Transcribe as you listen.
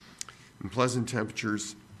and pleasant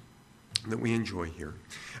temperatures that we enjoy here.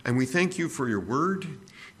 And we thank you for your word.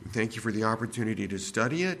 We thank you for the opportunity to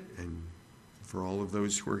study it, and for all of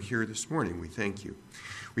those who are here this morning, we thank you.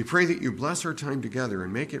 We pray that you bless our time together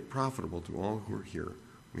and make it profitable to all who are here.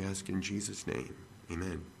 We ask in Jesus' name.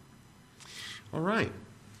 Amen. All right.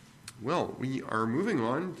 Well, we are moving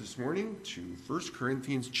on this morning to 1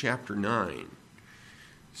 Corinthians chapter 9.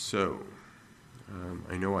 So,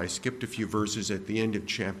 I know I skipped a few verses at the end of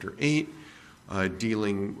chapter 8,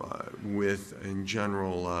 dealing with, in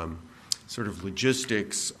general, sort of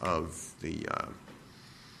logistics of the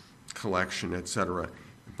collection, etc.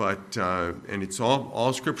 But and it's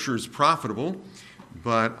all Scripture is profitable,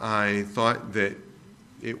 but I thought that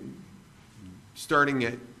starting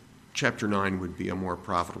at chapter 9 would be a more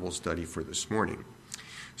profitable study for this morning.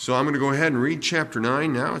 So I'm going to go ahead and read chapter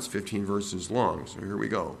 9 now. It's 15 verses long, so here we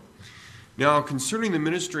go. Now, concerning the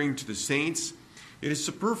ministering to the saints, it is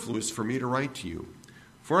superfluous for me to write to you,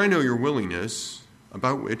 for I know your willingness,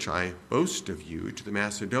 about which I boast of you to the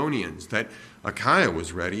Macedonians, that Achaia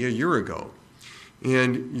was ready a year ago,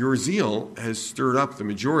 and your zeal has stirred up the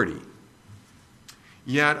majority.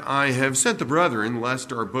 Yet I have sent the brethren,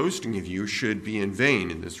 lest our boasting of you should be in vain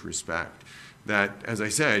in this respect, that, as I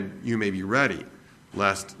said, you may be ready,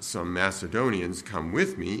 lest some Macedonians come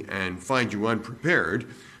with me and find you unprepared.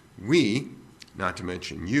 We, not to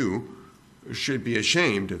mention you, should be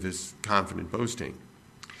ashamed of this confident boasting.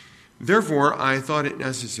 Therefore, I thought it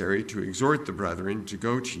necessary to exhort the brethren to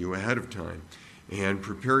go to you ahead of time and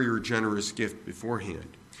prepare your generous gift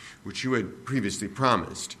beforehand, which you had previously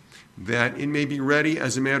promised, that it may be ready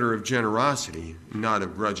as a matter of generosity, not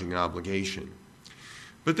of grudging obligation.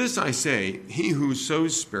 But this I say, he who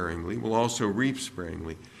sows sparingly will also reap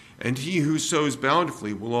sparingly, and he who sows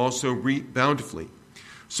bountifully will also reap bountifully.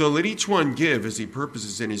 So let each one give as he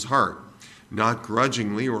purposes in his heart, not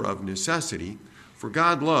grudgingly or of necessity, for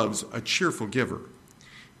God loves a cheerful giver.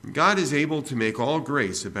 God is able to make all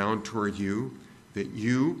grace abound toward you, that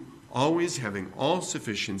you, always having all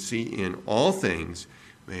sufficiency in all things,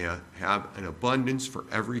 may have an abundance for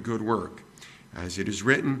every good work. As it is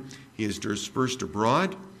written, he has dispersed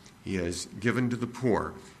abroad, he has given to the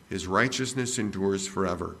poor, his righteousness endures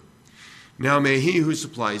forever. Now may he who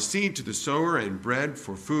supplies seed to the sower and bread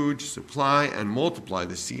for food supply and multiply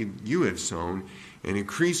the seed you have sown and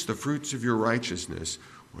increase the fruits of your righteousness,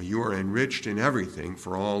 while you are enriched in everything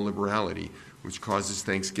for all liberality, which causes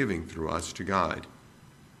thanksgiving through us to God.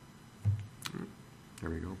 There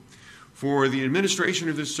we go. For the administration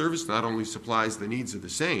of this service not only supplies the needs of the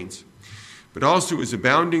saints, but also is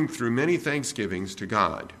abounding through many thanksgivings to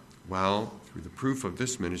God, while through the proof of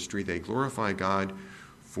this ministry they glorify God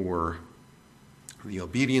for the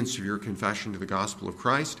obedience of your confession to the gospel of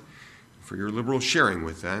Christ, for your liberal sharing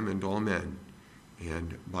with them and all men,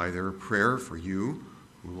 and by their prayer for you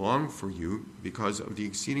who long for you because of the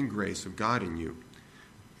exceeding grace of God in you.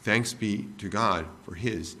 Thanks be to God for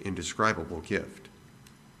his indescribable gift.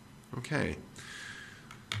 Okay.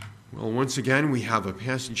 Well, once again, we have a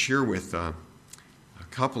passage here with a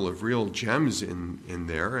couple of real gems in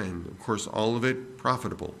there, and of course, all of it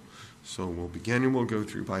profitable. So we'll begin and we'll go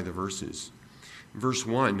through by the verses. Verse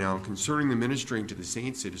 1, now, concerning the ministering to the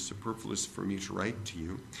saints, it is superfluous for me to write to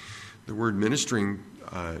you. The word ministering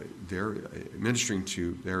there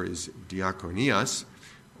is diakonias,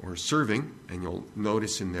 or serving, and you'll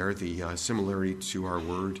notice in there the similarity to our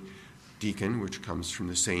word deacon, which comes from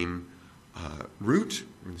the same root,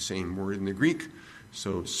 or the same word in the Greek,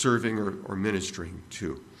 so serving or ministering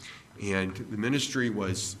to. And the ministry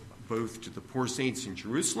was both to the poor saints in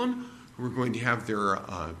Jerusalem, who were going to have their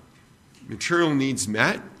material needs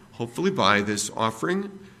met, hopefully by this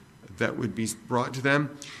offering that would be brought to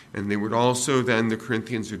them, and they would also then, the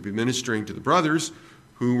Corinthians would be ministering to the brothers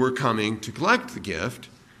who were coming to collect the gift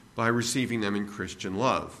by receiving them in Christian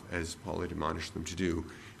love, as Paul had admonished them to do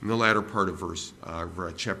in the latter part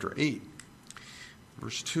of chapter 8.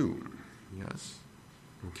 Verse 2, yes?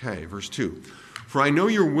 Okay, verse 2. For I know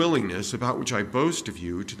your willingness, about which I boast of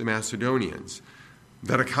you to the Macedonians,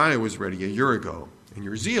 that Achaia was ready a year ago, and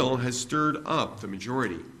your zeal has stirred up the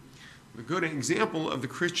majority. A good example of the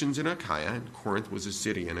Christians in Achaia, and Corinth was a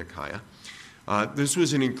city in Achaia, this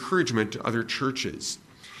was an encouragement to other churches.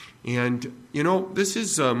 And, this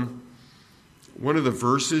is one of the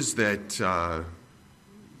verses that,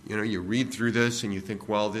 you read through this and you think,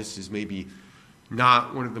 well, this is maybe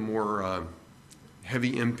not one of the more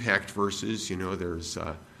heavy impact verses.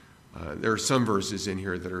 There are some verses in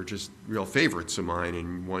here that are just real favorites of mine,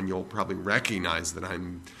 and one you'll probably recognize that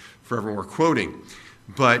I'm forevermore quoting.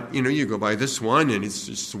 But, you go by this one, and it's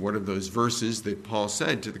just one of those verses that Paul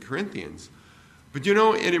said to the Corinthians. But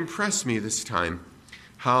it impressed me this time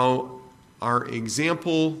how our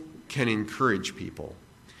example can encourage people.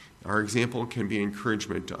 Our example can be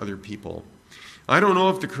encouragement to other people. I don't know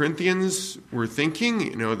if the Corinthians were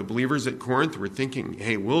thinking, the believers at Corinth were thinking,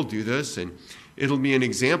 hey, we'll do this, and it'll be an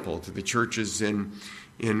example to the churches in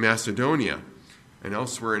Macedonia and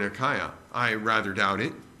elsewhere in Achaia. I rather doubt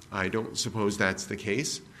it. I don't suppose that's the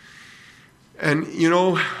case. And,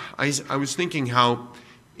 I was thinking how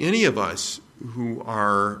any of us who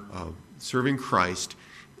are serving Christ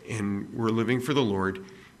and we're living for the Lord,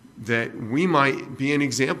 that we might be an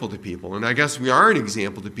example to people. And I guess we are an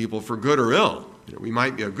example to people for good or ill. We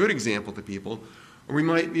might be a good example to people, or we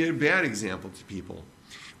might be a bad example to people.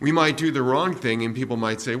 We might do the wrong thing, and people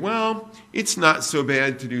might say, well, it's not so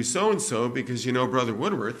bad to do so-and-so because, Brother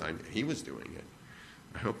Woodworth, he was doing it.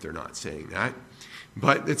 I hope they're not saying that.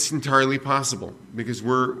 But it's entirely possible because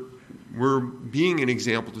we're being an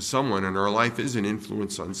example to someone, and our life is an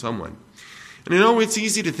influence on someone. And I know it's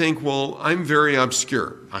easy to think, well, I'm very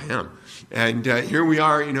obscure. I am. And here we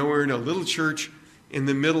are, we're in a little church in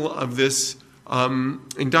the middle of this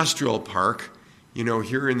industrial park,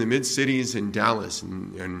 here in the mid-cities in Dallas.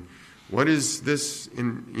 And what is this,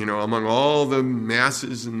 among all the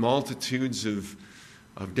masses and multitudes of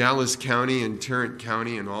Dallas County and Tarrant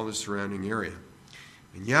County and all the surrounding area?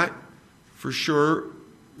 And yet, for sure,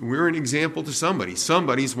 we're an example to somebody.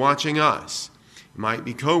 Somebody's watching us. It might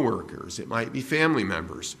be coworkers. It might be family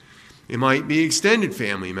members. It might be extended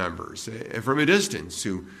family members from a distance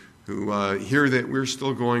who hear that we're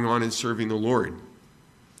still going on and serving the Lord.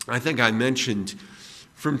 I think I mentioned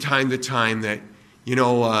from time to time that,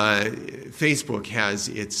 Facebook has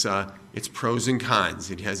its pros and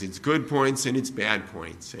cons. It has its good points and its bad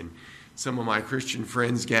points. And some of my Christian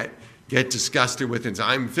friends get disgusted with it.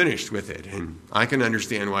 I'm finished with it. And I can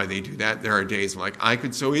understand why they do that. There are days like, I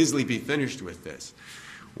could so easily be finished with this.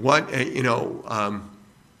 Well,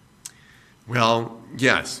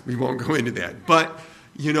 yes, we won't go into that. But,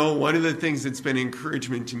 one of the things that's been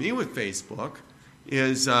encouragement to me with Facebook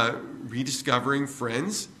is rediscovering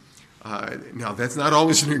friends. Now, that's not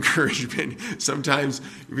always an encouragement. Sometimes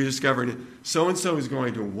rediscovering so-and-so is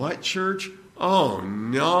going to what church? Oh,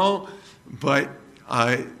 no. But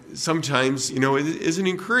sometimes, it is an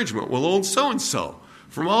encouragement. Well, old so-and-so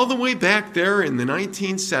from all the way back there in the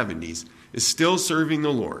 1970s is still serving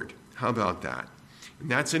the Lord. How about that?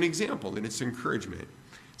 And that's an example, and it's encouragement.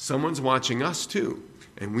 Someone's watching us too,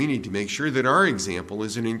 and we need to make sure that our example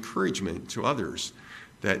is an encouragement to others,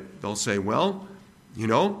 that they'll say, well,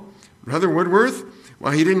 Brother Woodworth,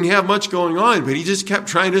 well, he didn't have much going on, but he just kept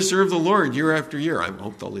trying to serve the Lord year after year. I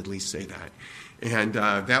hope they'll at least say that. And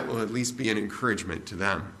that will at least be an encouragement to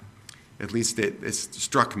them. At least it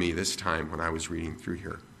struck me this time when I was reading through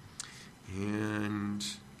here. And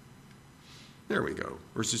there we go.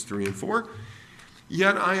 Verses 3 and 4.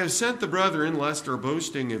 Yet I have sent the brethren, lest our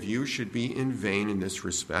boasting of you should be in vain in this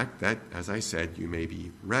respect, that, as I said, you may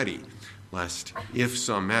be ready, lest if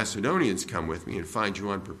some Macedonians come with me and find you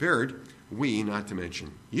unprepared, we, not to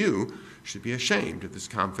mention you, should be ashamed of this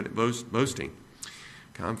confident boasting.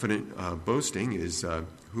 Confident boasting is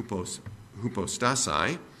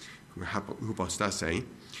hypostase.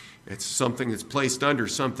 It's something that's placed under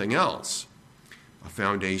something else, a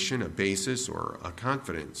foundation, a basis, or a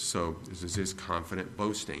confidence. So this is confident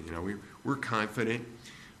boasting. We're confident.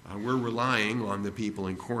 We're relying on the people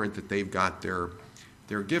in Corinth that they've got their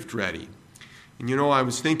gift ready. And I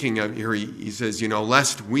was thinking of here, he says,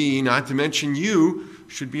 lest we, not to mention you,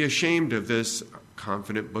 should be ashamed of this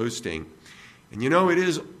confident boasting. And it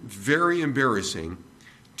is very embarrassing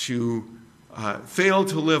to fail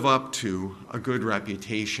to live up to a good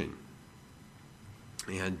reputation.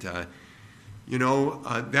 And,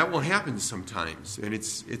 that will happen sometimes. And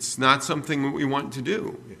it's not something that we want to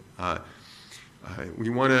do. We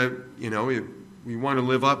want to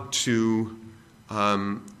live up to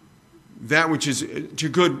that which is to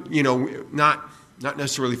good, not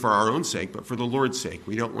necessarily for our own sake, but for the Lord's sake.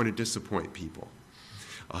 We don't want to disappoint people.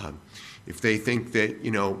 If they think that,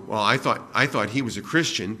 I thought he was a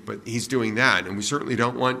Christian, but he's doing that, and we certainly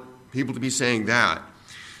don't want people to be saying that.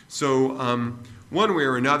 So one way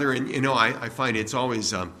or another, and I find it's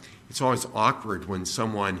always awkward when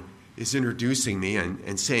someone is introducing me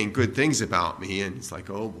and saying good things about me, and it's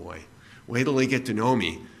like, oh boy, wait till they get to know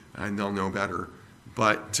me, and they'll know better.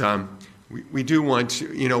 But we do want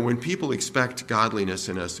to, when people expect godliness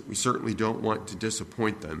in us, we certainly don't want to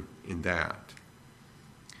disappoint them in that.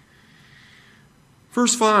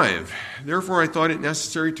 Verse 5, therefore I thought it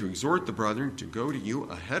necessary to exhort the brethren to go to you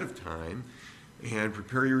ahead of time and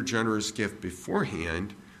prepare your generous gift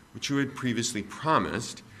beforehand, which you had previously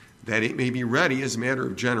promised, that it may be ready as a matter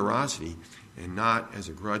of generosity and not as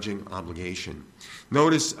a grudging obligation.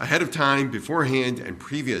 Notice ahead of time, beforehand, and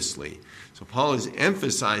previously. So Paul is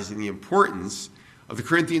emphasizing the importance of the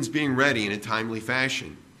Corinthians being ready in a timely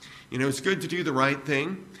fashion. It's good to do the right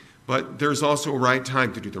thing, but there's also a right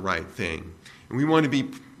time to do the right thing. And we want to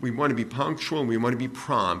be punctual, and we want to be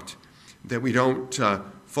prompt, that we don't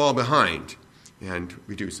fall behind. And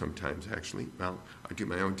we do sometimes, actually. Well, I do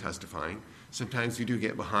my own testifying. Sometimes we do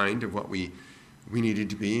get behind of what we needed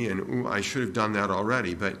to be, and I should have done that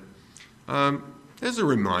already. But as a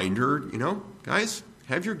reminder, guys,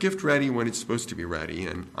 have your gift ready when it's supposed to be ready,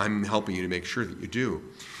 and I'm helping you to make sure that you do.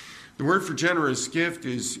 The word for generous gift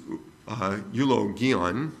is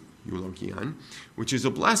eulogion, which is a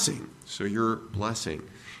blessing. So your blessing.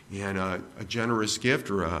 And a generous gift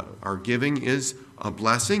or our giving is a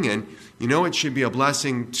blessing. And it should be a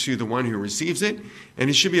blessing to the one who receives it. And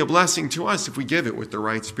it should be a blessing to us if we give it with the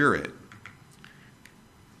right spirit.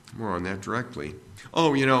 More on that directly.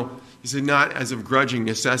 Oh, he said not as of grudging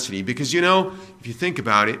necessity. Because, if you think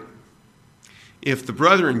about it, if the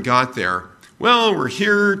brethren got there, well, we're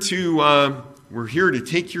here to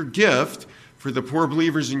take your gift for the poor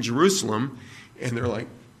believers in Jerusalem. And they're like,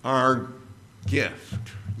 our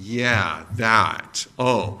gift. Yeah, that.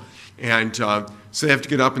 Oh. And so they have to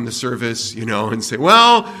get up in the service, and say,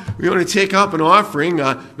 well, we want to take up an offering.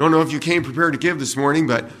 Don't know if you came prepared to give this morning,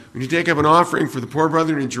 but we need to take up an offering for the poor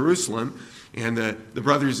brethren in Jerusalem. And the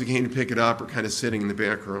brothers who came to pick it up are kind of sitting in the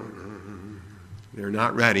back row. They're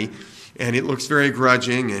not ready. And it looks very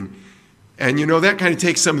grudging. And that kind of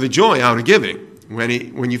takes some of the joy out of giving.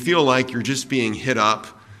 When you feel like you're just being hit up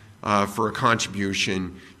for a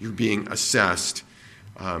contribution, you're being assessed.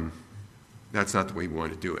 That's not the way we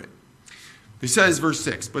want to do it. He says, verse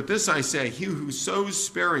 6, but this I say, he who sows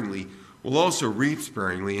sparingly will also reap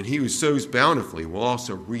sparingly, and he who sows bountifully will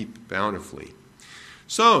also reap bountifully.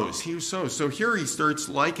 He who sows. So here he starts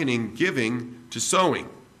likening giving to sowing,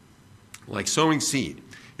 like sowing seed.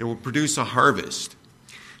 It will produce a harvest.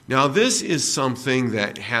 Now this is something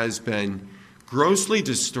that has been grossly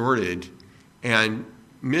distorted and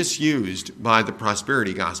misused by the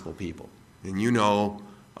prosperity gospel people. And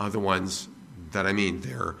the ones that I mean.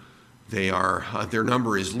 Their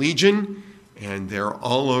number is legion, and they're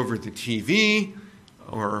all over the TV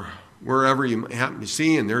or wherever you happen to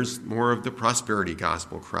see, and there's more of the prosperity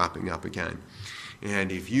gospel cropping up again.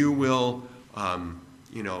 And if you will,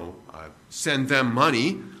 send them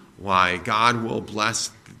money, why, God will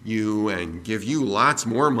bless you and give you lots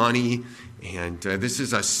more money, and this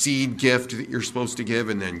is a seed gift that you're supposed to give,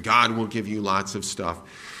 and then God will give you lots of stuff.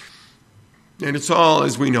 And it's all,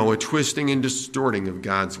 as we know, a twisting and distorting of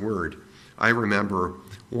God's word. I remember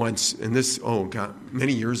once, and this,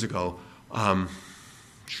 many years ago,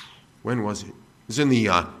 when was it? It was in the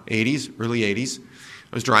early 80s.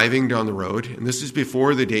 I was driving down the road, and this is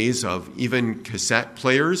before the days of even cassette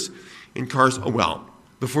players in cars.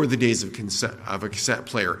 Before the days of a cassette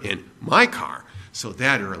player in my car. So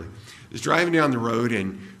that early. I was driving down the road,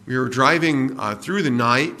 and we were driving through the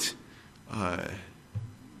night,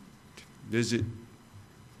 visit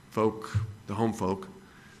the home folk.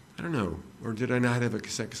 I don't know, or did I not have a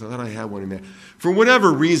cassette? Because I thought I had one in there. For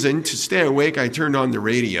whatever reason, to stay awake, I turned on the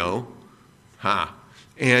radio,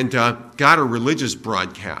 and got a religious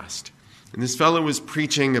broadcast. And this fellow was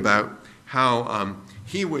preaching about how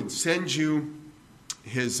he would send you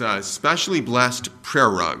his specially blessed prayer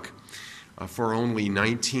rug for only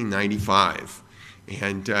 $19.95.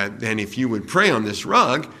 And then if you would pray on this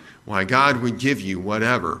rug, why, God would give you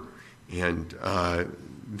whatever. And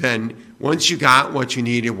then once you got what you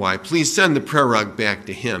needed, why, please send the prayer rug back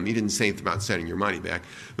to him. He didn't say anything about sending your money back,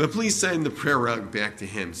 but please send the prayer rug back to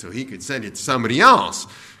him so he could send it to somebody else,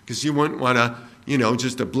 because you wouldn't want to,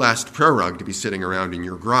 just a blessed prayer rug to be sitting around in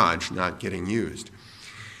your garage not getting used.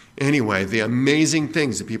 Anyway, the amazing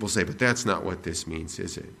things that people say, but that's not what this means,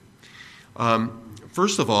 is it?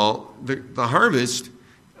 First of all, the harvest,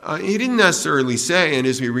 he didn't necessarily say, and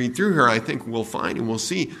as we read through here, I think we'll find and we'll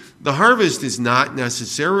see, the harvest is not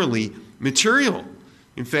necessarily material.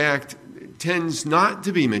 In fact, it tends not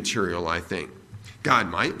to be material, I think. God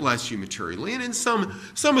might bless you materially, and in some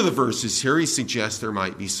of the verses here, he suggests there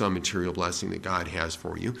might be some material blessing that God has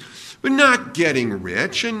for you, but not getting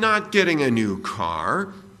rich and not getting a new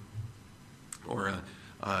car or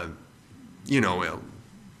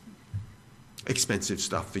expensive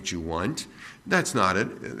stuff that you want. That's not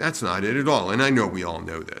it. That's not it at all. And I know we all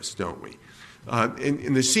know this, don't we?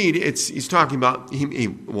 In the seed, he's talking about he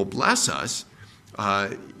will bless us,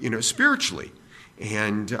 spiritually,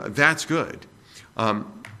 and that's good. I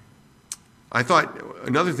thought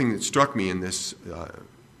another thing that struck me in this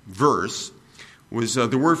verse was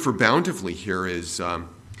the word for bountifully here is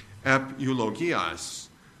eulogias.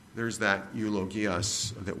 There's that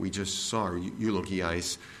eulogias that we just saw, or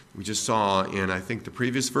eulogiais we just saw in, I think, the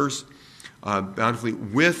previous verse, bountifully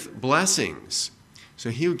with blessings. So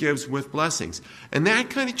he who gives with blessings. And that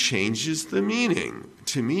kind of changes the meaning,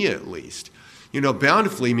 to me at least.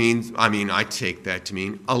 Bountifully means, I take that to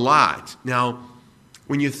mean a lot. Now,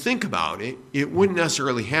 when you think about it, it wouldn't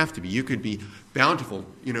necessarily have to be. You could be bountiful,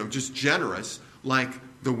 just generous, like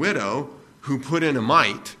the widow who put in a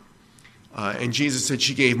mite. And Jesus said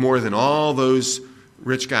she gave more than all those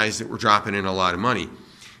rich guys that were dropping in a lot of money.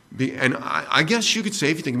 And I guess you could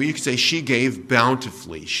say, if you think about it, you could say she gave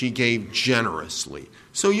bountifully. She gave generously.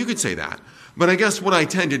 So you could say that. But I guess what I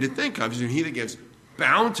tended to think of is he that gives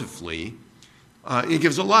bountifully, he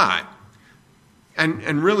gives a lot.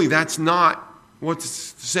 And really that's not what's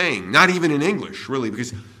saying, not even in English, really,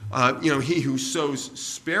 because, he who sows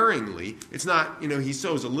sparingly, it's not, he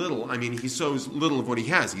sows a little. He sows little of what he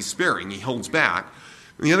has. He's sparing. He holds back.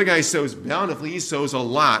 And the other guy sows bountifully. He sows a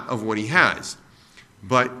lot of what he has.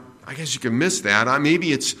 But I guess you can miss that.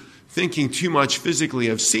 Maybe it's thinking too much physically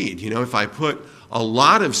of seed. If I put a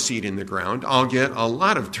lot of seed in the ground, I'll get a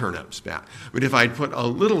lot of turnips back. But if I put a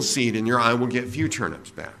little seed in there, I will get few turnips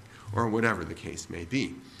back, or whatever the case may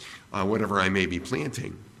be, whatever I may be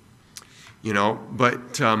planting.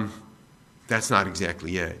 But that's not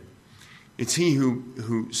exactly it. It's he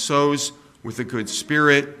who sows with a good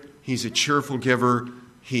spirit. He's a cheerful giver.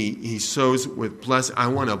 He sows with bless. I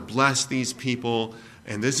want to bless these people,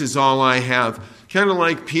 and this is all I have. Kind of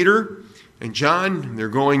like Peter and John. They're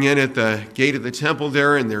going in at the gate of the temple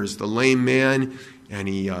there, and there's the lame man, and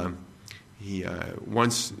he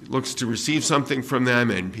once looks to receive something from them,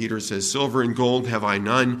 and Peter says, "Silver and gold have I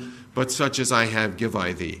none, but such as I have give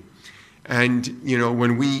I thee." And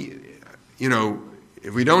when we,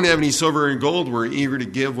 if we don't have any silver and gold, we're eager to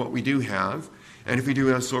give what we do have. And if we do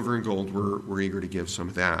have silver and gold, we're eager to give some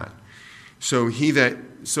of that. So he that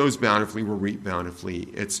sows bountifully will reap bountifully.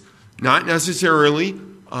 It's not necessarily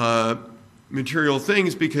material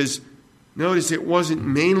things, because notice it wasn't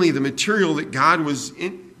mainly the material that God was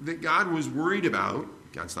worried about.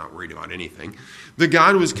 God's not worried about anything. That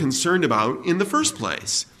God was concerned about in the first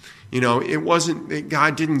place. It wasn't that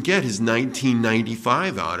God didn't get his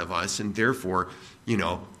 1995 out of us, and therefore,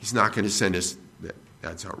 he's not going to send us.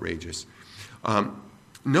 That's outrageous.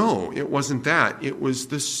 No, it wasn't that. It was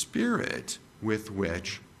the spirit with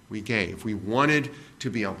which we gave. We wanted to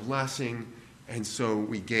be a blessing, and so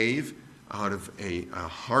we gave out of a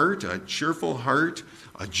heart, a cheerful heart,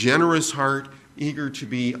 a generous heart, eager to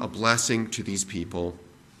be a blessing to these people.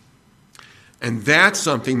 And that's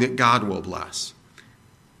something that God will bless.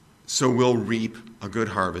 So we'll reap a good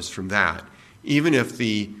harvest from that, even if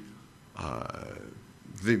the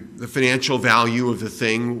financial value of the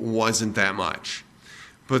thing wasn't that much.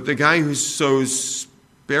 But the guy who sows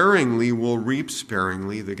sparingly will reap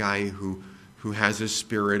sparingly. The guy who has a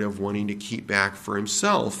spirit of wanting to keep back for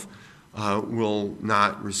himself will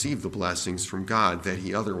not receive the blessings from God that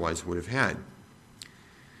he otherwise would have had.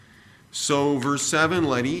 So verse 7,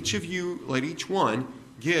 let each one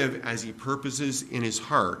give as he purposes in his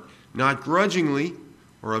heart, not grudgingly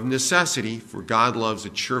or of necessity, for God loves a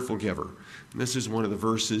cheerful giver. And this is one of the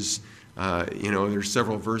verses, there's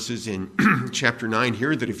several verses in chapter 9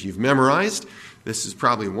 here that if you've memorized, this is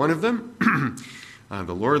probably one of them.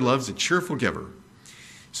 The Lord loves a cheerful giver.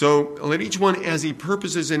 So let each one as he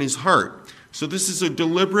purposes in his heart. So this is a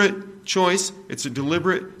deliberate choice. It's a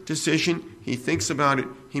deliberate decision. He thinks about it.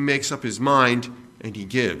 He makes up his mind, and he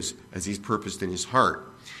gives as he's purposed in his heart.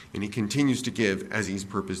 And he continues to give as he's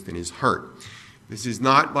purposed in his heart. This is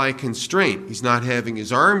not by constraint. He's not having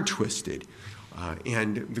his arm twisted,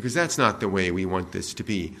 and because that's not the way we want this to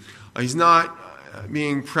be. He's not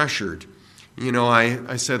being pressured.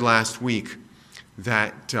 I said last week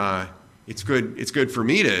that it's good for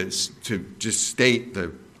me to just state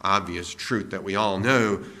the obvious truth that we all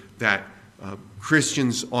know, that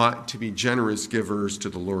Christians ought to be generous givers to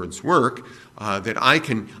the Lord's work. That I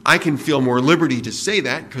can feel more liberty to say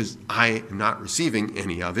that because I am not receiving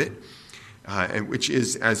any of it, and which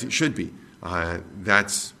is as it should be.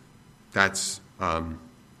 That's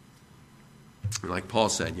like Paul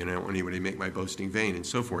said, I don't want anybody to make my boasting vain, and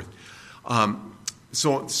so forth.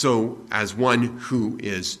 So as one who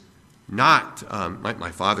is not,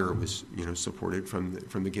 my father was supported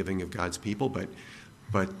from the giving of God's people, but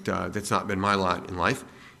that's not been my lot in life,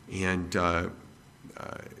 and the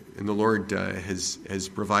Lord has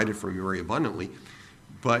provided for me very abundantly.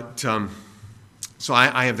 But so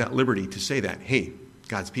I have that liberty to say that, hey,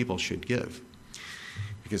 God's people should give.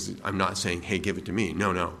 because I'm not saying, hey, give it to me.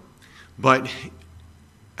 No. But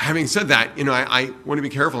having said that, I want to be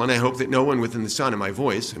careful, and I hope that no one within the sound of my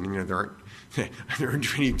voice, there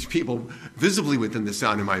aren't any people visibly within the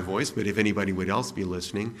sound of my voice, but if anybody would else be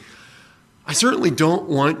listening, I certainly don't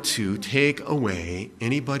want to take away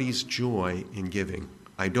anybody's joy in giving.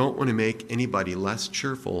 I don't want to make anybody less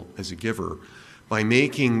cheerful as a giver by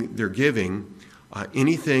making their giving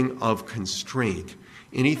anything of constraint,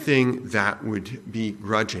 anything that would be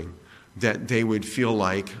grudging, that they would feel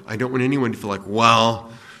like, I don't want anyone to feel like,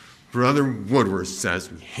 well, Brother Woodworth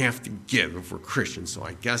says we have to give if we're Christians, so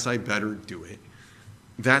I guess I better do it.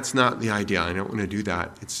 That's not the idea. I don't want to do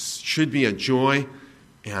that. It should be a joy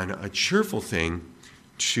and a cheerful thing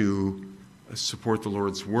to support the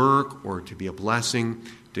Lord's work or to be a blessing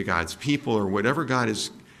to God's people or whatever God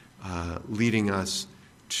is leading us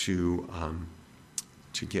to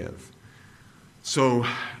give. So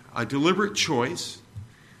a deliberate choice,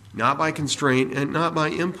 not by constraint and not by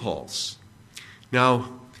impulse.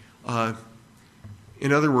 Now,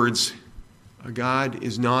 in other words, God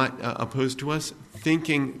is not opposed to us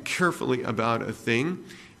thinking carefully about a thing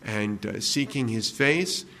and seeking his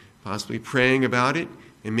face, possibly praying about it,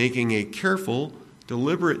 and making a careful,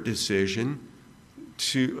 deliberate decision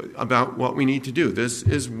about what we need to do. This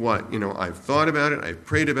is what, I've thought about it, I've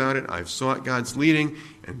prayed about it, I've sought God's leading,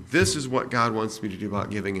 and this is what God wants me to do about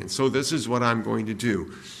giving. And so this is what I'm going to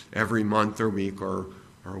do every month or week or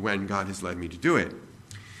when God has led me to do it.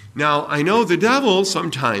 Now, I know the devil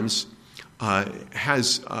sometimes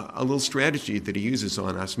has a little strategy that he uses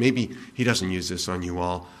on us. Maybe he doesn't use this on you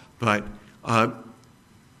all, but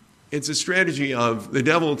it's a strategy of the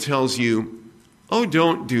devil tells you, oh,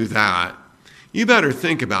 don't do that. You better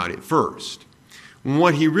think about it first.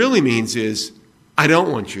 What he really means is, I don't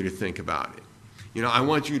want you to think about it. I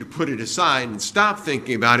want you to put it aside and stop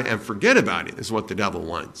thinking about it and forget about it, is what the devil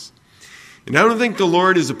wants. And I don't think the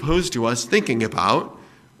Lord is opposed to us thinking about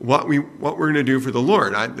what we're going to do for the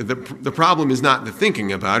Lord. The problem is not the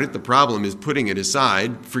thinking about it. The problem is putting it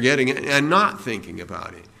aside, forgetting it, and not thinking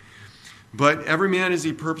about it. But every man has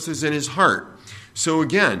his purposes in his heart. So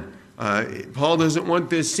again, Paul doesn't want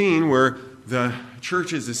this scene where the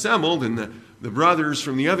church is assembled and the brothers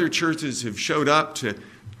from the other churches have showed up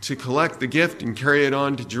to collect the gift and carry it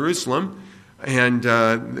on to Jerusalem, and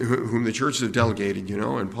whom the churches have delegated,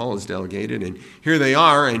 and Paul has delegated, and here they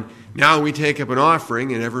are, and now we take up an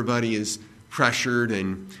offering, and everybody is pressured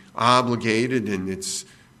and obligated, and it's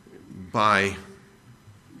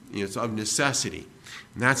of necessity.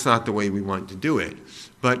 And that's not the way we want to do it.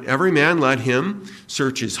 But every man let him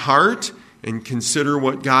search his heart and consider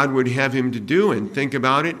what God would have him to do and think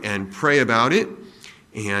about it and pray about it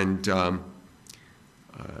and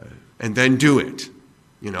then do it.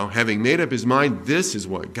 Having made up his mind, this is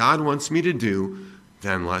what God wants me to do,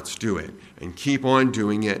 then let's do it and keep on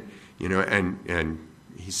doing it. And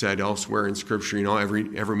he said elsewhere in Scripture,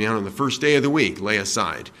 every man on the first day of the week lay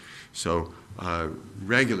aside. So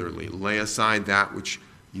regularly lay aside that which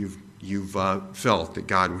you've felt that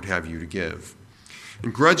God would have you to give.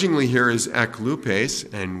 And grudgingly here is ek lupes,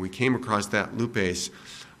 and we came across that lupes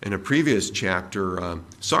in a previous chapter,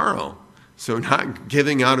 sorrow. So not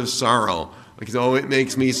giving out of sorrow, like, oh, it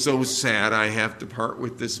makes me so sad I have to part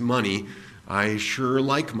with this money. I sure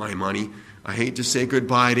like my money. I hate to say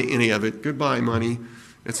goodbye to any of it. Goodbye, money.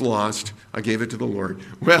 It's lost. I gave it to the Lord.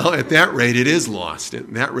 Well, at that rate, it is lost.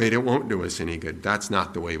 At that rate, it won't do us any good. That's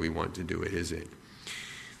not the way we want to do it, is it?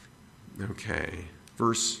 Okay,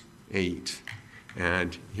 verse 8.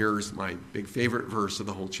 And here's my big favorite verse of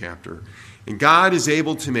the whole chapter. And God is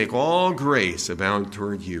able to make all grace abound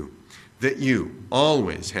toward you, that you,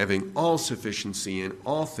 always having all sufficiency in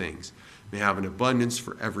all things, may have an abundance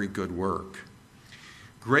for every good work.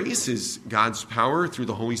 Grace is God's power through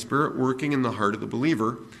the Holy Spirit working in the heart of the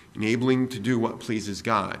believer, enabling to do what pleases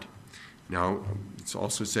God. Now, it's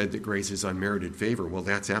also said that grace is unmerited favor. Well,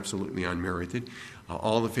 that's absolutely unmerited.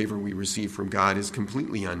 All the favor we receive from God is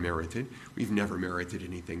completely unmerited. We've never merited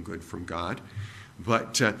anything good from God.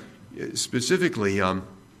 But specifically,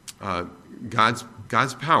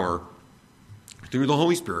 God's power through the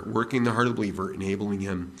Holy Spirit working in the heart of the believer, enabling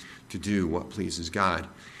him to do what pleases God.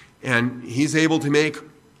 And he's able to make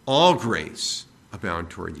all grace abound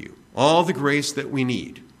toward you. All the grace that we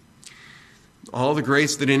need. All the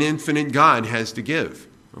grace that an infinite God has to give.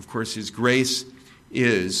 Of course, his grace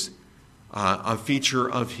is a feature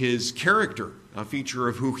of his character, a feature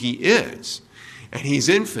of who he is. And he's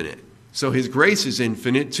infinite. So his grace is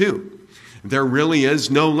infinite too. There really is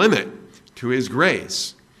no limit to his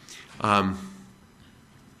grace.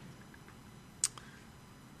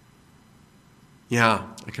 Yeah,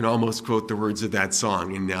 I can almost quote the words of that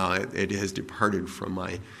song, and now it has departed from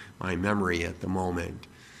my memory at the moment.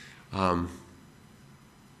 I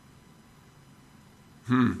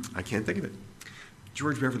can't think of it.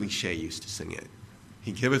 George Beverly Shea used to sing it.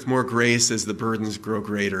 He giveth more grace as the burdens grow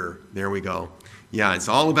greater. There we go. Yeah, it's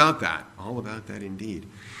all about that. All about that indeed.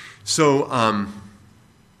 So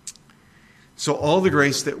all the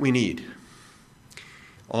grace that we need,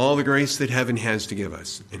 all the grace that heaven has to give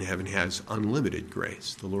us, and heaven has unlimited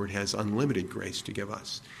grace. The Lord has unlimited grace to give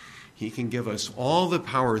us. He can give us all the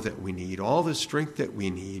power that we need, all the strength that we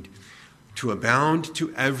need to abound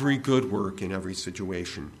to every good work in every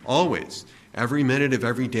situation, always, every minute of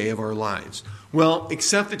every day of our lives. Well,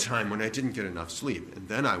 except the time when I didn't get enough sleep, and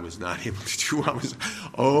then I was not able to do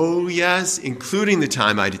including the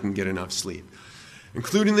time I didn't get enough sleep,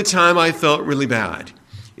 including the time I felt really bad,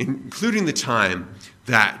 including the time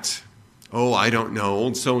that, I don't know,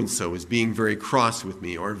 old so-and-so was being very cross with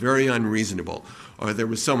me or very unreasonable, or there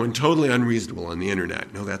was someone totally unreasonable on the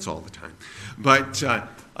internet. No, that's all the time. But,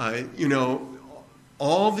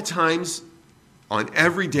 all the times on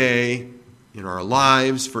every day in our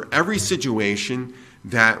lives, for every situation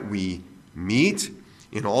that we meet,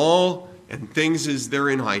 in all, and things as they're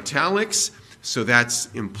in italics, so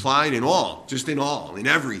that's implied in all, just in all, in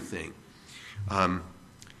everything.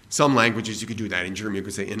 Some languages you could do that. In German you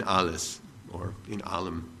could say in alles, or in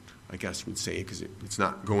allem, I guess we'd say, because it's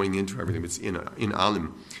not going into everything, but it's in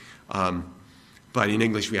allem. But in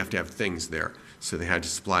English we have to have things there. So they had to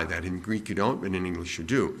supply that. In Greek you don't, but in English you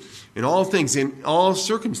do. In all things, in all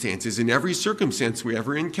circumstances, in every circumstance we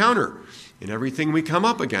ever encounter, in everything we come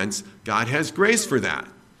up against, God has grace for that.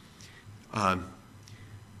 I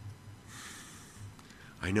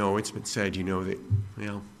know it's been said,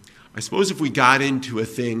 that, I suppose if we got into a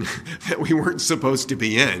thing that we weren't supposed to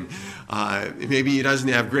be in, maybe he doesn't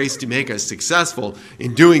have grace to make us successful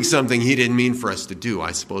in doing something he didn't mean for us to do.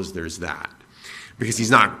 I suppose there's that. Because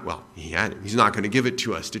he's not going to give it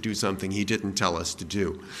to us to do something he didn't tell us to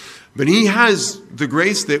do. But he has the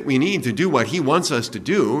grace that we need to do what he wants us to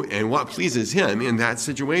do and what pleases him in that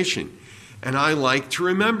situation. And I like to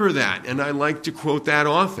remember that, and I like to quote that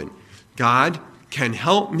often. God can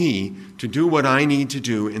help me to do what I need to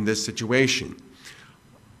do in this situation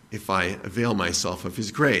if I avail myself of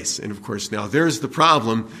his grace. And of course, now there's the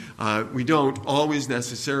problem. We don't always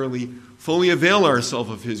necessarily fully avail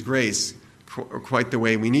ourselves of his grace quite the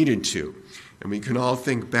way we needed to. And we can all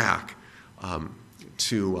think back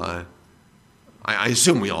to, I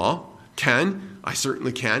assume we all can. I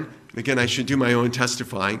certainly can. Again, I should do my own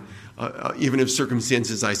testifying, even if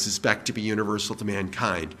circumstances I suspect to be universal to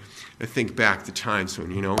mankind. I think back to times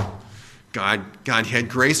when, God had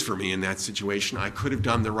grace for me in that situation. I could have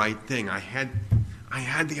done the right thing. I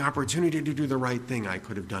had the opportunity to do the right thing. I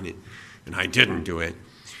could have done it, and I didn't do it.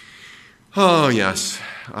 Oh, yes,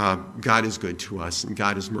 God is good to us, and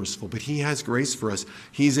God is merciful, but he has grace for us.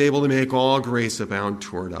 He's able to make all grace abound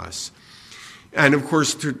toward us. And, of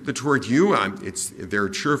course, toward you, they're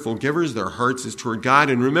cheerful givers. Their hearts is toward God.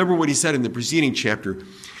 And remember what he said in the preceding chapter.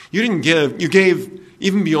 You didn't give, you gave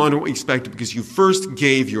even beyond what we expected because you first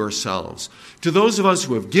gave yourselves. To those of us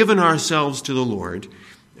who have given ourselves to the Lord,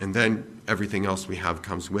 and then everything else we have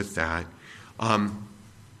comes with that,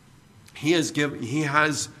 he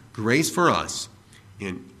has grace for us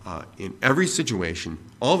in every situation,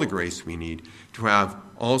 all the grace we need to have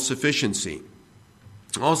all sufficiency.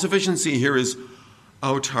 All sufficiency here is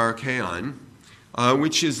autarkeon,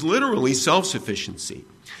 which is literally self-sufficiency.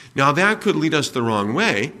 Now that could lead us the wrong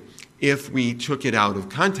way if we took it out of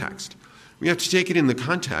context. We have to take it in the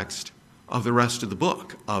context of the rest of the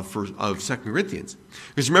book of 2 Corinthians.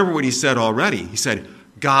 Because remember what he said already. He said,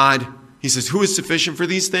 he says, who is sufficient for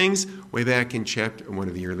these things? Way back in one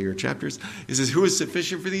of the earlier chapters. He says, who is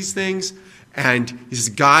sufficient for these things? And he says,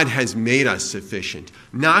 God has made us sufficient.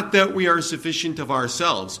 Not that we are sufficient of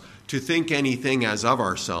ourselves to think anything as of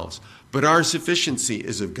ourselves, but our sufficiency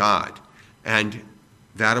is of God. And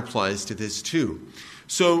that applies to this too.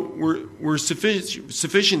 So we're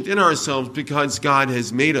sufficient in ourselves because God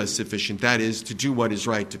has made us sufficient. That is, to do what is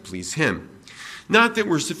right to please him. Not that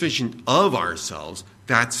we're sufficient of ourselves.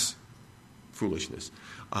 That's foolishness.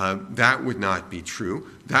 That would not be true.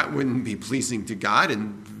 That wouldn't be pleasing to God,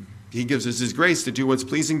 and he gives us his grace to do what's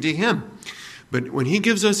pleasing to him. But when he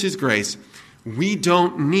gives us his grace, we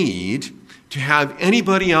don't need to have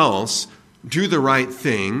anybody else do the right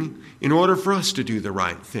thing in order for us to do the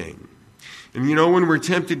right thing. And when we're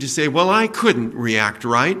tempted to say, well, I couldn't react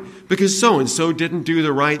right because so-and-so didn't do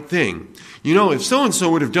the right thing. If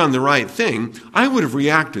so-and-so would have done the right thing, I would have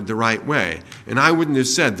reacted the right way, and I wouldn't have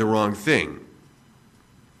said the wrong thing.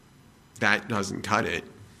 that doesn't cut it,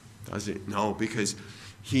 does it? No, because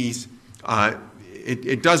it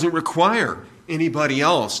doesn't require anybody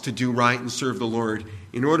else to do right and serve the Lord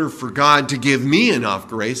in order for God to give me enough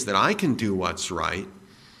grace that I can do what's right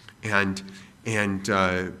and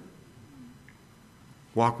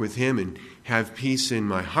walk with him and have peace in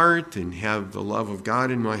my heart and have the love of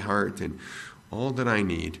God in my heart, and all that I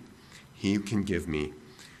need, he can give me.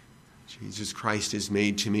 Jesus Christ has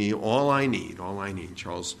made to me all I need, all I need.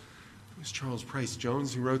 Charles Price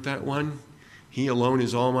Jones who wrote that one? He alone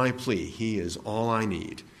is all my plea. He is all I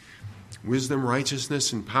need. Wisdom,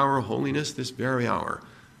 righteousness, and power, holiness this very hour.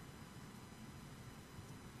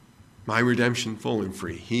 My redemption full and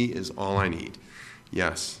free. He is all I need.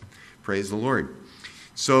 Yes, praise the Lord.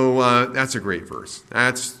 So that's a great verse.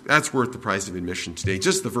 That's worth the price of admission today.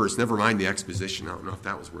 Just the verse, never mind the exposition. I don't know if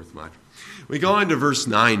that was worth much. We go on to verse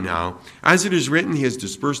 9 now. As it is written, he has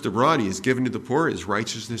dispersed abroad, he has given to the poor, his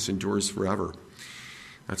righteousness endures forever.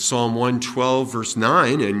 That's Psalm 112, verse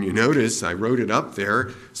 9, and you notice I wrote it up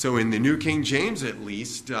there. So in the New King James, at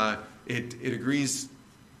least, it agrees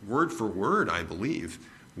word for word, I believe,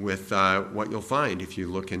 with what you'll find if you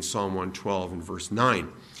look in Psalm 112 and verse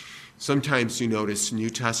 9. Sometimes you notice New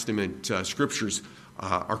Testament scriptures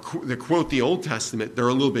that quote the Old Testament. They're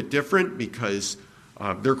a little bit different because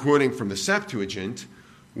they're quoting from the Septuagint,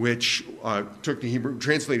 which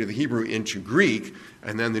translated the Hebrew into Greek,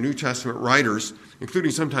 and then the New Testament writers, including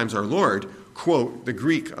sometimes our Lord, quote the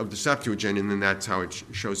Greek of the Septuagint, and then that's how it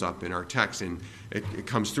shows up in our text, and it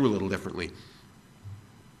comes through a little differently.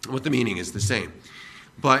 What the meaning is the same.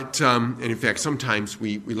 But, and in fact, sometimes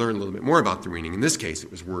we learn a little bit more about the meaning. In this case,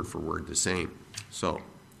 it was word for word the same. So,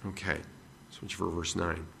 okay, switch for verse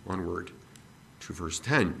 9, one word, to verse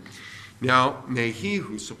 10. Now, may he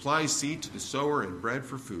who supplies seed to the sower and bread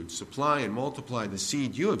for food supply and multiply the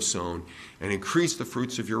seed you have sown and increase the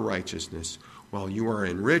fruits of your righteousness, while you are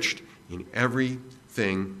enriched in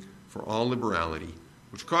everything for all liberality,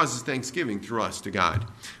 which causes thanksgiving through us to God.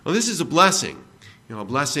 Well, this is a blessing. A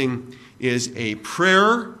blessing is a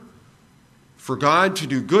prayer for God to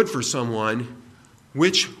do good for someone,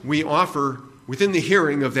 which we offer within the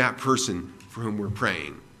hearing of that person for whom we're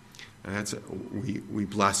praying. We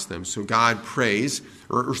bless them. So Paul prays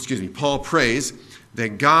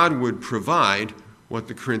that God would provide what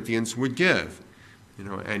the Corinthians would give.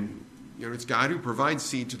 It's God who provides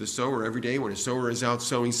seed to the sower every day. When a sower is out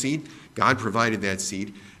sowing seed, God provided that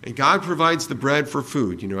seed. And God provides the bread for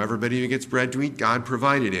food. Everybody who gets bread to eat, God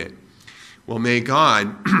provided it. Well, may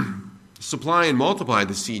God supply and multiply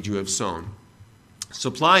the seed you have sown.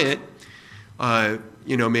 Supply it.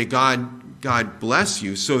 May God bless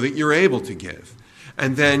you so that you're able to give.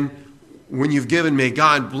 And then when you've given, may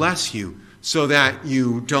God bless you so that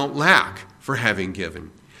you don't lack for having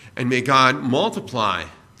given. And may God multiply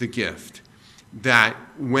the gift, that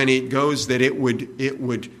when it goes, that it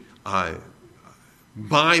would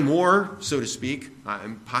buy more, so to speak,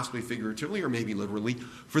 possibly figuratively or maybe literally,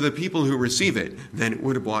 for the people who receive it than it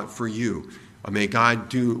would have bought for you. May God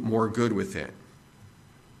do more good with it.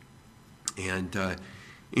 And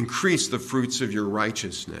increase the fruits of your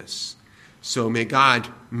righteousness. So may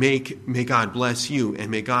God bless you, and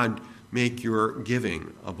may God make your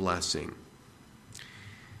giving a blessing.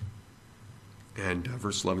 And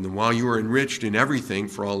verse 11, and while you are enriched in everything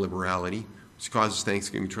for all liberality, which causes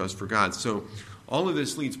thanksgiving to us for God. So all of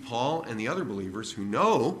this leads Paul and the other believers who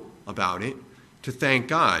know about it to thank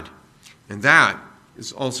God. And that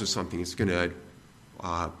is also something that's going to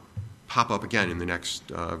pop up again in the next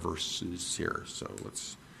verses here. So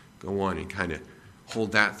let's go on and kind of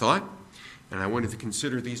hold that thought. And I wanted to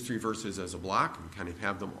consider these three verses as a block and kind of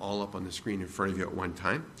have them all up on the screen in front of you at one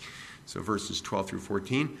time. So verses 12 through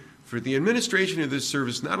 14. For the administration of this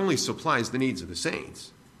service not only supplies the needs of the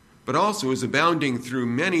saints, but also is abounding through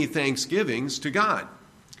many thanksgivings to God.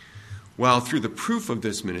 While through the proof of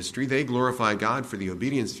this ministry, they glorify God for the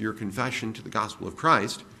obedience to your confession to the gospel of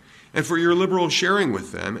Christ, and for your liberal sharing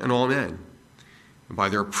with them and all men, and by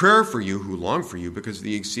their prayer for you who long for you because of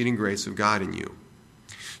the exceeding grace of God in you.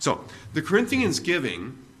 So, the Corinthians'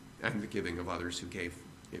 giving, and the giving of others who gave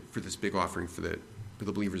for this big offering for the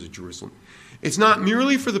believers of Jerusalem, it's not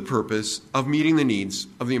merely for the purpose of meeting the needs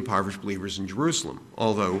of the impoverished believers in Jerusalem,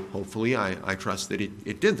 although hopefully I trust that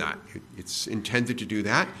it did that. It's intended to do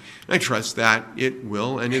that, and I trust that it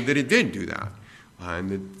will and that it did do that. And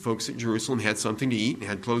the folks at Jerusalem had something to eat and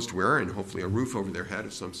had clothes to wear and hopefully a roof over their head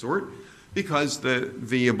of some sort, because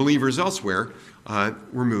the believers elsewhere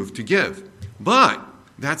were moved to give. But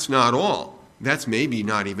that's not all. That's maybe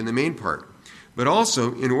not even the main part. But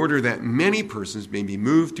also in order that many persons may be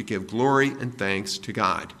moved to give glory and thanks to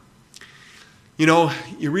God. You know,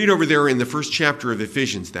 you read over there in the first chapter of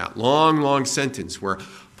Ephesians, that long, long sentence where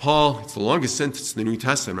Paul, it's the longest sentence in the New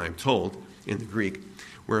Testament, I'm told, in the Greek,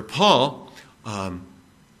 where Paul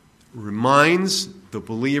reminds the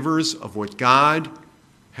believers of what God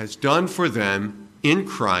has done for them in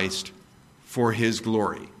Christ for his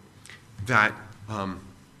glory. That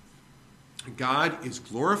God is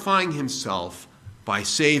glorifying himself by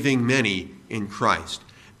saving many in Christ.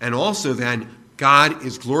 And also then, God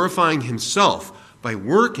is glorifying himself by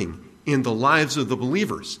working in the lives of the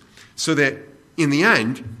believers. So that in the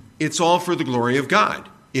end, it's all for the glory of God.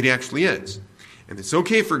 It actually is. And it's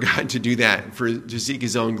okay for God to do that, to seek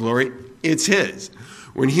his own glory. It's his.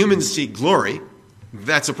 When humans seek glory,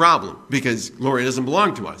 that's a problem, because glory doesn't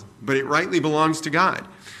belong to us, but it rightly belongs to God.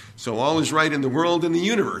 So all is right in the world and the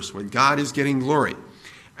universe when God is getting glory.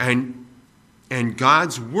 And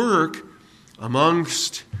God's work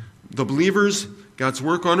amongst the believers, God's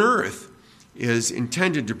work on earth, is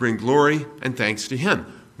intended to bring glory and thanks to him.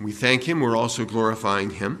 When we thank him, we're also glorifying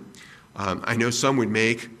him. I know some would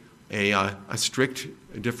make a strict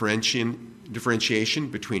differentiation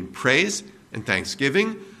between praise and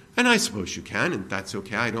thanksgiving, and I suppose you can, and that's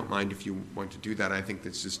okay. I don't mind if you want to do that. I think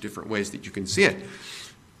there's just different ways that you can see it.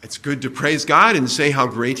 It's good to praise God and say how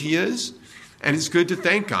great he is, and it's good to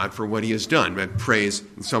thank God for what he has done. But praise,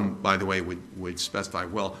 and some, by the way, would specify,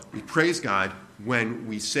 well, we praise God when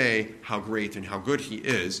we say how great and how good he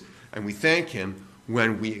is, and we thank him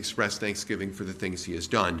when we express thanksgiving for the things he has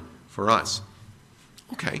done for us.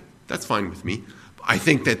 Okay, that's fine with me. I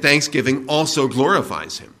think that thanksgiving also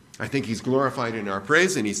glorifies him. I think he's glorified in our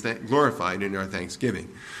praise and he's glorified in our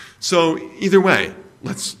thanksgiving. So either way,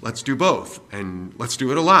 let's do both, and let's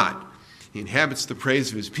do it a lot. He inhabits the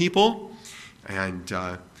praise of his people, and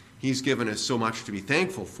he's given us so much to be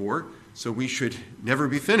thankful for, so we should never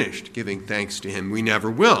be finished giving thanks to him. We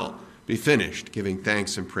never will be finished giving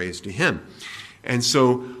thanks and praise to him. And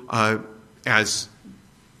so as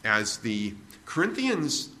the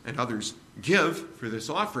Corinthians and others give for this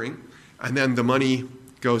offering, and then the money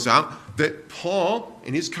goes out, that Paul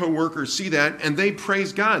and his co-workers see that, and they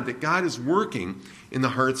praise God, that God is working in the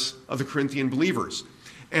hearts of the Corinthian believers.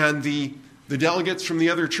 And the delegates from the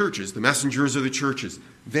other churches, the messengers of the churches,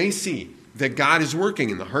 they see that God is working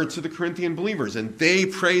in the hearts of the Corinthian believers, and they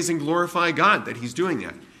praise and glorify God that he's doing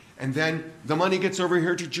that. And then the money gets over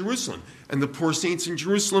here to Jerusalem, and the poor saints in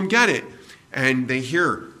Jerusalem get it, and they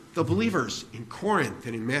hear the believers in Corinth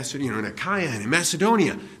and in Macedonia, in Achaia and in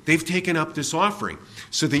Macedonia, they've taken up this offering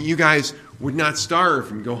so that you guys would not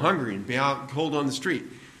starve and go hungry and be out cold on the street.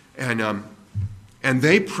 And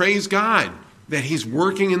they praise God that he's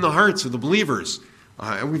working in the hearts of the believers.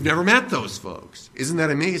 And we've never met those folks. Isn't that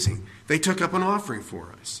amazing? They took up an offering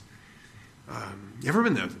for us. You ever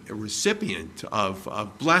been a recipient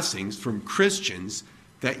of blessings from Christians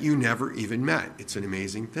that you never even met? It's an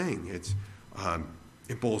amazing thing.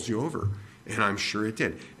 It bowls you over, and I'm sure it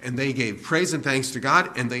did. And they gave praise and thanks to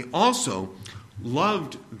God, and they also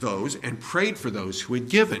loved those and prayed for those who had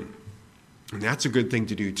given. And that's a good thing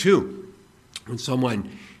to do too. When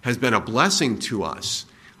someone has been a blessing to us,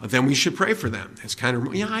 then we should pray for them. It's kind of,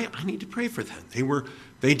 I need to pray for them.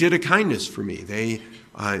 They did a kindness for me.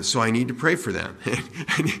 So I need to pray for them.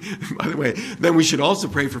 And by the way, then we should also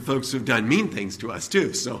pray for folks who have done mean things to us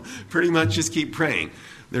too. So pretty much just keep praying.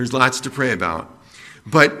 There's lots to pray about.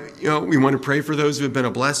 But, we want to pray for those who have been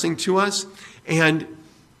a blessing to us, and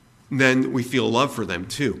then we feel love for them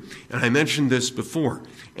too. And I mentioned this before,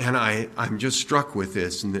 and I'm just struck with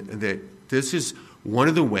this, and that this is one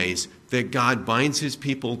of the ways that God binds his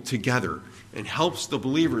people together and helps the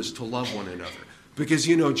believers to love one another. Because,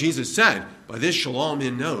 Jesus said, by this shall all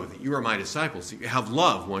men know that you are my disciples, that you have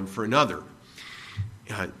love one for another.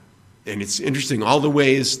 And it's interesting, all the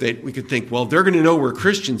ways that we could think, well, they're going to know we're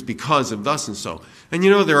Christians because of thus and so. And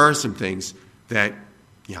there are some things that,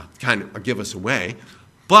 kind of give us away.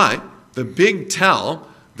 But the big tell,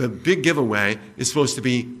 the big giveaway is supposed to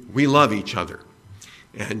be, we love each other.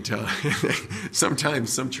 And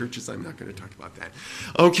sometimes, some churches, I'm not going to talk about that.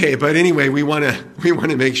 Okay, but anyway, we want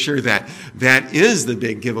to make sure that that is the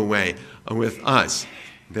big giveaway with us.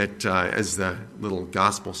 That, as the little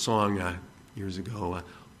gospel song years ago,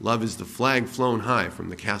 love is the flag flown high from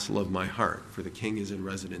the castle of my heart, for the king is in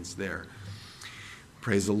residence there.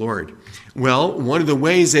 Praise the Lord. Well, one of the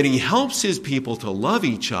ways that he helps his people to love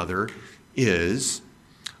each other is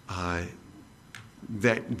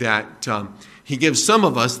that he gives some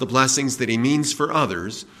of us the blessings that he means for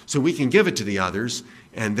others, so we can give it to the others,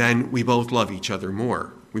 and then we both love each other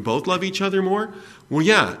more. We both love each other more? Well,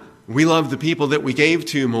 yeah. We love the people that we gave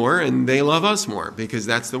to more, and they love us more, because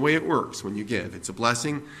that's the way it works when you give. It's a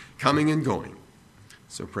blessing coming and going.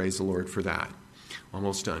 So praise the Lord for that.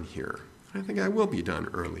 Almost done here. I think I will be done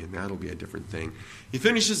early, and that'll be a different thing. He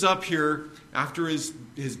finishes up here after his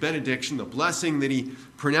benediction, the blessing that he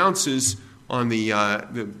pronounces on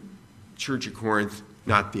the Church of Corinth,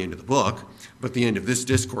 not the end of the book, but the end of this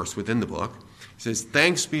discourse within the book. He says,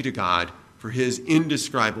 "Thanks be to God for his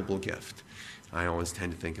indescribable gift." I always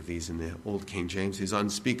tend to think of these in the Old King James, his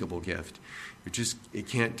unspeakable gift. You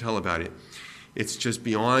can't tell about it. It's just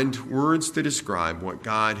beyond words to describe what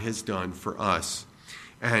God has done for us.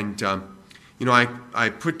 And, I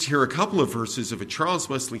put here a couple of verses of a Charles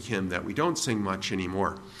Wesley hymn that we don't sing much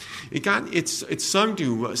anymore. It's sung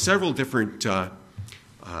to several different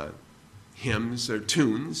hymns or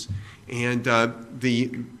tunes, and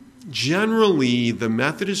generally the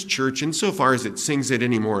Methodist Church, insofar as it sings it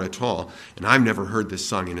anymore at all, and I've never heard this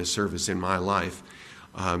sung in a service in my life,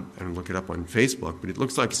 and look it up on Facebook, but it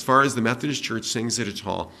looks like as far as the Methodist Church sings it at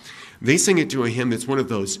all, they sing it to a hymn that's one of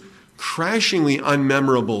those crashingly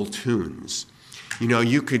unmemorable tunes.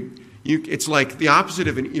 It's like the opposite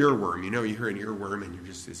of an earworm. You hear an earworm and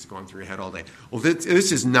it's going through your head all day. Well,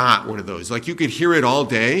 this is not one of those. Like, you could hear it all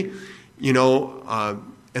day, and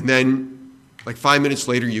then like 5 minutes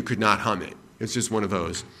later you could not hum it. It's just one of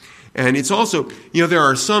those. And it's also, there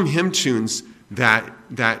are some hymn tunes that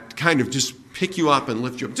kind of just pick you up and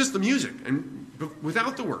lift you up. Just the music, and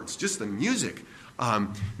without the words, just the music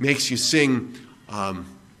makes you sing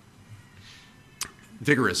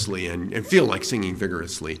vigorously and feel like singing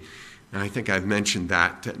vigorously. And I think I've mentioned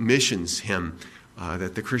that missions hymn,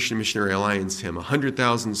 that the Christian Missionary Alliance hymn,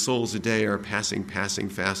 100,000 souls a day are passing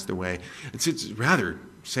fast away. It's a rather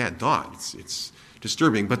sad thought. It's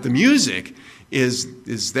disturbing. But the music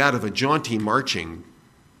is that of a jaunty marching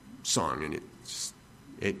song, and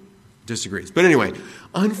it disagrees. But anyway,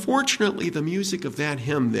 unfortunately, the music of that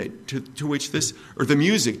hymn to which this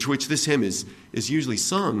hymn is usually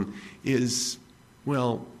sung is,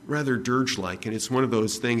 well, rather dirge-like, and it's one of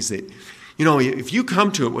those things that, if you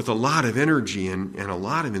come to it with a lot of energy and a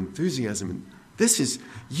lot of enthusiasm, this is,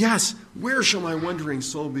 yes, where shall my wandering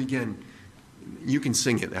soul begin? You can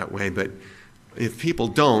sing it that way, but if people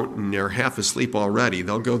don't and they're half asleep already,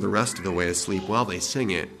 they'll go the rest of the way asleep while they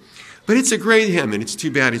sing it. But it's a great hymn, and it's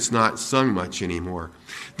too bad it's not sung much anymore.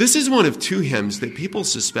 This is one of two hymns that people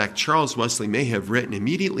suspect Charles Wesley may have written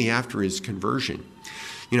immediately after his conversion.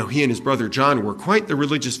 He and his brother John were quite the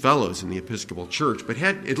religious fellows in the Episcopal Church, but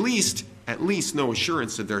had at least no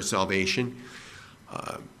assurance of their salvation.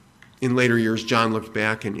 In later years, John looked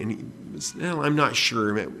back and he was, I'm not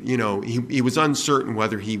sure. He was uncertain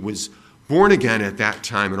whether he was born again at that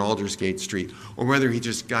time in Aldersgate Street or whether he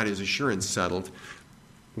just got his assurance settled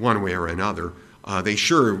one way or another. They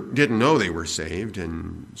sure didn't know they were saved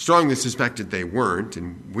and strongly suspected they weren't,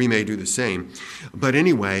 and we may do the same. But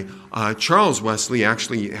anyway, Charles Wesley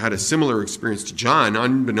actually had a similar experience to John,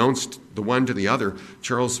 unbeknownst the one to the other.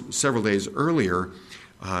 Charles, several days earlier,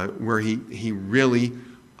 where he really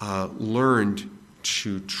learned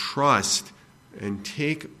to trust and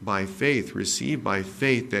take by faith, receive by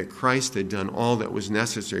faith that Christ had done all that was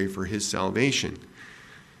necessary for his salvation.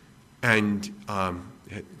 And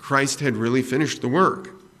Christ had really finished the work.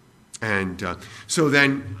 And so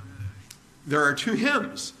then there are two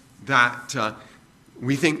hymns that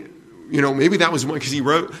we think, maybe that was one, because he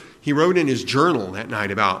wrote in his journal that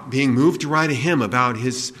night about being moved to write a hymn about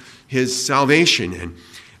his salvation.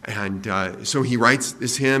 And so he writes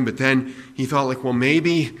this hymn, but then he thought,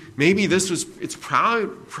 maybe it's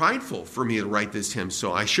prideful for me to write this hymn,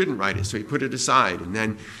 so I shouldn't write it. So he put it aside, and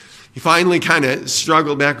then he finally kind of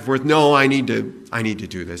struggled back and forth. No, I need to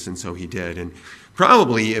do this, and so he did. And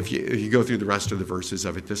probably, if you go through the rest of the verses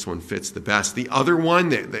of it, this one fits the best. The other one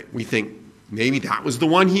that we think maybe that was the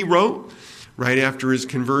one he wrote right after his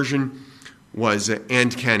conversion was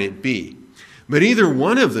 "And Can It Be?" But either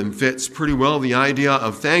one of them fits pretty well the idea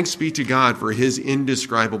of thanks be to God for his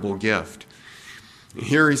indescribable gift.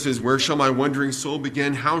 Here he says, "Where shall my wandering soul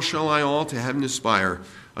begin? How shall I all to heaven aspire?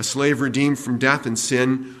 A slave redeemed from death and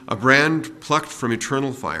sin, a brand plucked from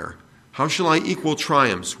eternal fire. How shall I equal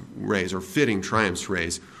triumphs raise, or fitting triumphs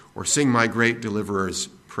raise, or sing my great deliverer's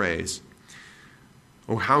praise?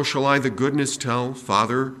 Oh, how shall I the goodness tell,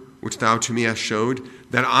 Father, which thou to me hast showed,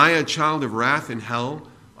 that I, a child of wrath and hell,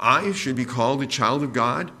 I should be called a child of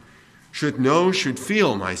God, should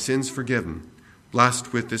feel my sins forgiven,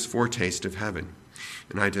 blessed with this foretaste of heaven."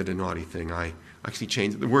 And I did a naughty thing. I actually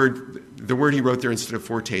changed the word he wrote there instead of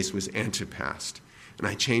foretaste was antepast. And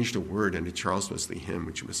I changed a word in a Charles Wesley hymn,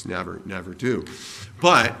 which you must never do.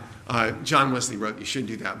 But John Wesley wrote you should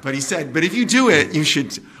do that. But he said, but if you do it, you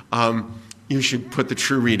should put the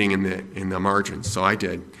true reading in the margins. So I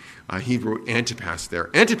did. He wrote antipast there.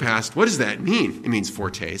 Antipast, what does that mean? It means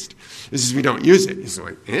foretaste. This is, we don't use it. He's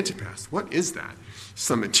like, antipast, what is that?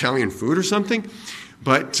 Some Italian food or something?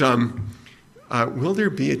 But will there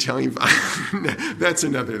be Italian food? That's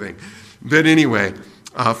another thing. But anyway,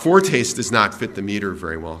 foretaste does not fit the meter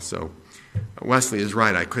very well. So Wesley is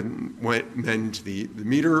right. I couldn't mend the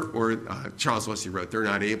meter, or Charles Wesley wrote, they're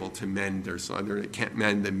not able to mend their song. They can't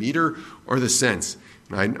mend the meter or the sense.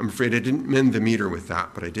 And I'm afraid I didn't mend the meter with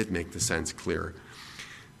that, but I did make the sense clear.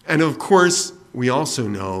 And of course, we also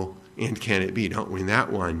know, and can it be, don't we?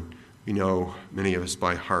 That one, we know many of us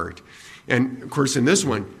by heart. And of course, in this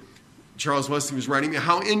one, Charles Wesley was writing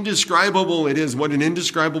how indescribable it is, what an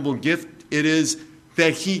indescribable gift it is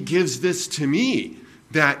that he gives this to me,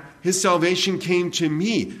 that his salvation came to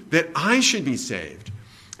me, that I should be saved.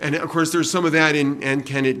 And of course, there's some of that in And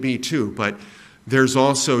Can It Be too, but there's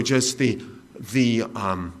also just the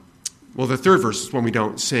third verse is one we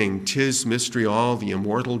don't sing. 'Tis mystery all, the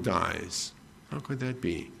immortal dies. How could that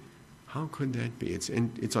be? How could that be?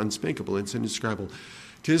 It's unspeakable, it's indescribable.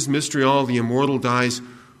 'Tis mystery all, the immortal dies.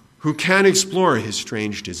 Who can explore his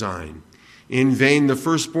strange design? In vain the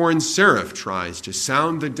firstborn seraph tries to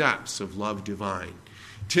sound the depths of love divine.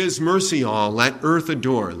 'Tis mercy all, let earth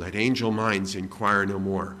adore, let angel minds inquire no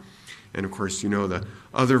more. And of course, you know the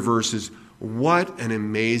other verses. What an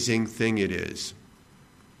amazing thing it is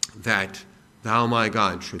that thou, my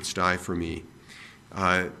God, shouldst die for me.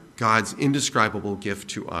 God's indescribable gift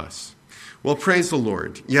to us. Well, praise the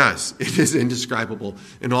Lord. Yes, it is indescribable.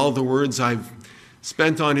 And all the words I've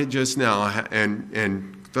spent on it just now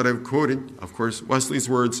and that I've quoted, of course, Wesley's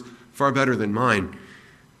words far better than mine.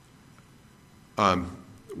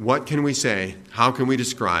 What can we say? How can we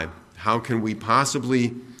describe? How can we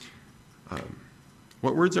possibly...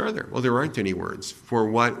 what words are there? Well, there aren't any words for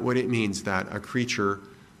what it means that a creature,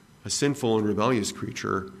 a sinful and rebellious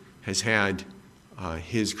creature, has had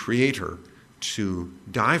his Creator to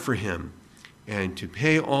die for him and to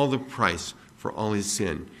pay all the price for all his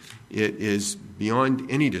sin. It is beyond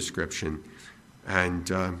any description.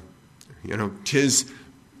 And, 'tis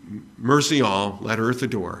mercy all, let earth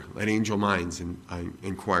adore, let angel minds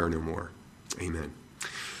inquire no more. Amen.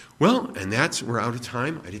 Well, and we're out of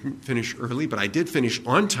time. I didn't finish early, but I did finish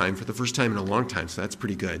on time for the first time in a long time, so that's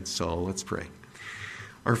pretty good. So let's pray.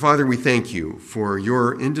 Our Father, we thank you for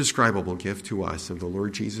your indescribable gift to us of the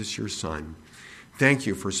Lord Jesus, your Son. Thank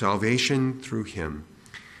you for salvation through him.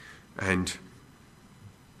 And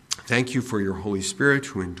thank you for your Holy Spirit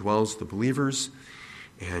who indwells the believers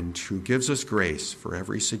and who gives us grace for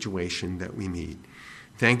every situation that we meet.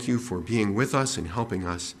 Thank you for being with us and helping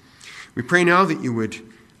us. We pray now that you would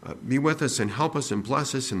be with us and help us and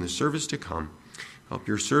bless us in the service to come. Help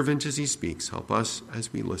your servant as he speaks. Help us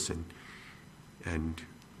as we listen. And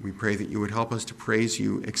we pray that you would help us to praise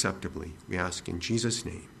you acceptably. We ask in Jesus'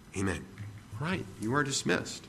 name. Amen. All right, you are dismissed.